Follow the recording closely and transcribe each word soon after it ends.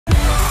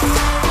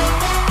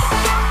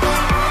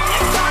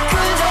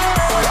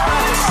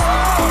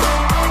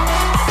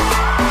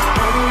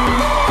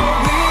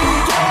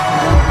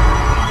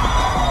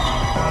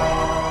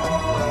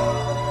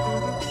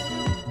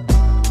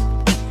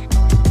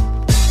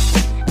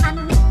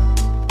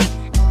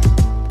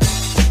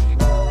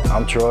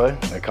Troy.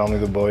 They call me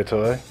the boy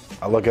toy.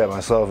 I look at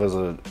myself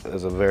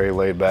as a very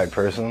laid-back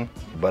person,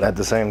 but at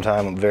the same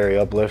time, I'm very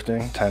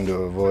uplifting. Tend to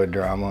avoid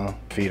drama,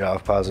 feed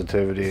off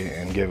positivity,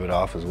 and give it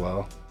off as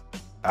well.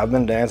 I've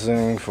been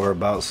dancing for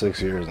about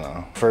 6 years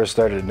now. First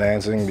started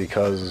dancing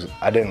because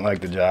I didn't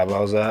like the job I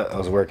was at. I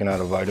was working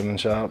at a vitamin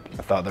shop.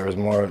 I thought there was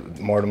more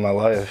to my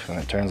life, and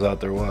it turns out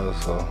there was,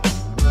 so.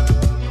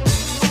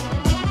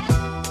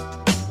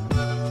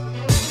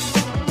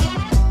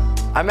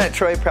 I met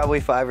Troy probably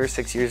 5 or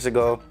 6 years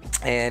ago,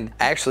 and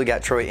I actually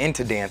got Troy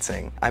into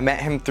dancing. I met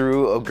him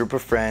through a group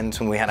of friends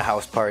when we had a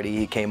house party.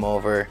 He came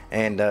over,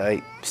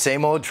 and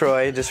same old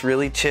Troy, just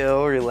really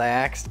chill,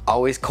 relaxed,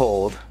 always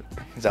cold.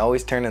 He's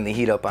always turning the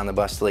heat up on the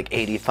bus to like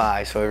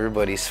 85, so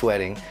everybody's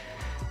sweating.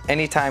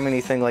 Anytime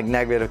anything like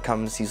negative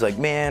comes, he's like,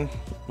 man,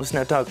 let's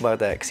not talk about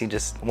that, because he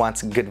just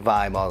wants a good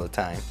vibe all the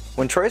time.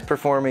 When Troy's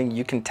performing,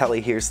 you can tell he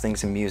hears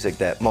things in music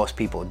that most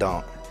people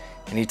don't.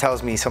 And he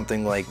tells me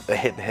something like a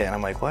hit, and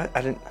I'm like, what?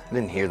 I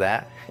didn't hear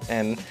that.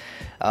 And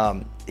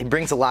he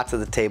brings a lot to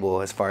the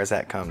table as far as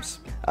that comes.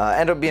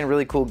 Ended up being a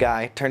really cool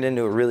guy, turned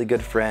into a really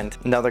good friend,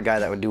 another guy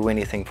that would do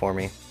anything for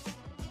me.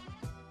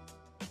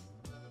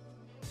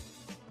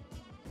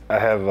 I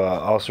have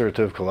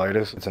ulcerative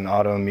colitis. It's an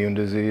autoimmune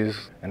disease,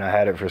 and I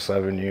had it for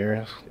 7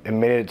 years. It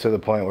made it to the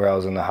point where I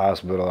was in the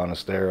hospital on a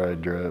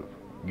steroid drip,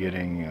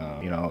 getting,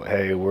 you know,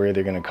 hey, we're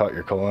either gonna cut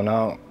your colon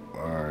out,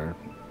 or,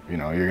 you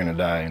know, you're gonna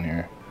die in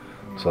here.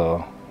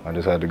 So I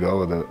just had to go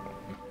with it.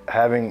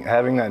 Having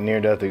that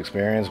near-death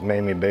experience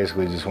made me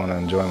basically just want to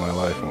enjoy my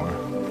life more.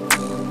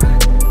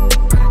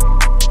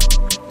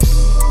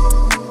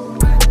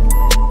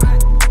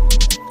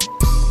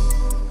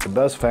 The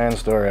best fan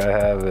story I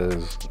have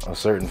is a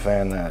certain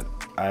fan that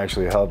I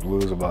actually helped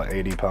lose about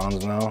 80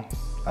 pounds now.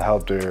 I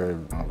helped her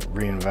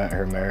reinvent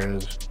her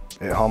marriage.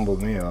 It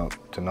humbled me up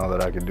to know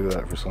that I could do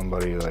that for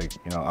somebody, like,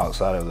 you know,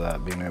 outside of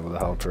that, being able to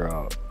help her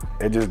out.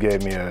 It just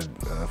gave me a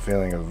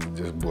feeling of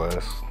just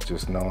bliss,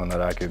 just knowing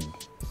that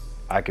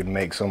I could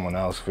make someone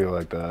else feel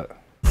like that.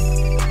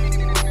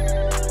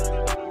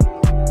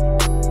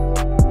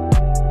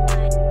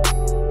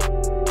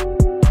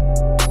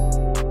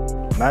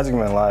 Magic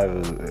Man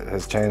Live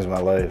has changed my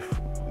life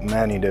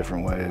many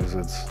different ways.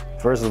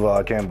 First of all,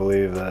 I can't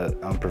believe that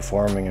I'm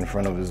performing in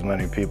front of as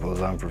many people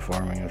as I'm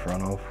performing in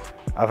front of.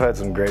 I've had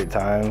some great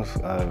times.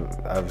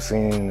 I've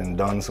seen and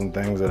done some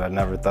things that I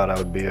never thought I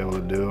would be able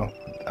to do.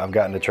 I've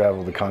gotten to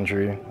travel the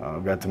country.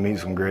 I've got to meet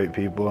some great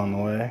people on the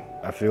way.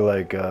 I feel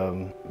like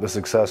the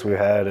success we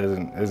had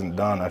isn't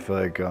done. I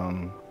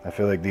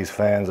feel like these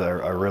fans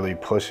are really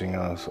pushing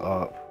us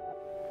up.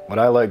 What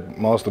I like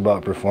most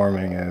about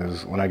performing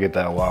is when I get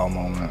that wow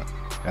moment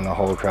and the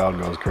whole crowd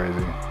goes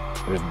crazy.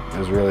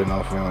 There's really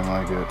no feeling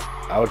like it.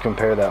 I would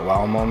compare that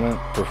wow moment,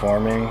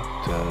 performing,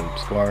 to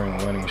scoring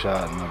a winning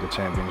shot in like a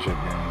championship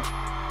game.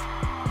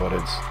 But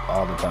it's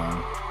all the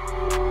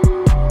time.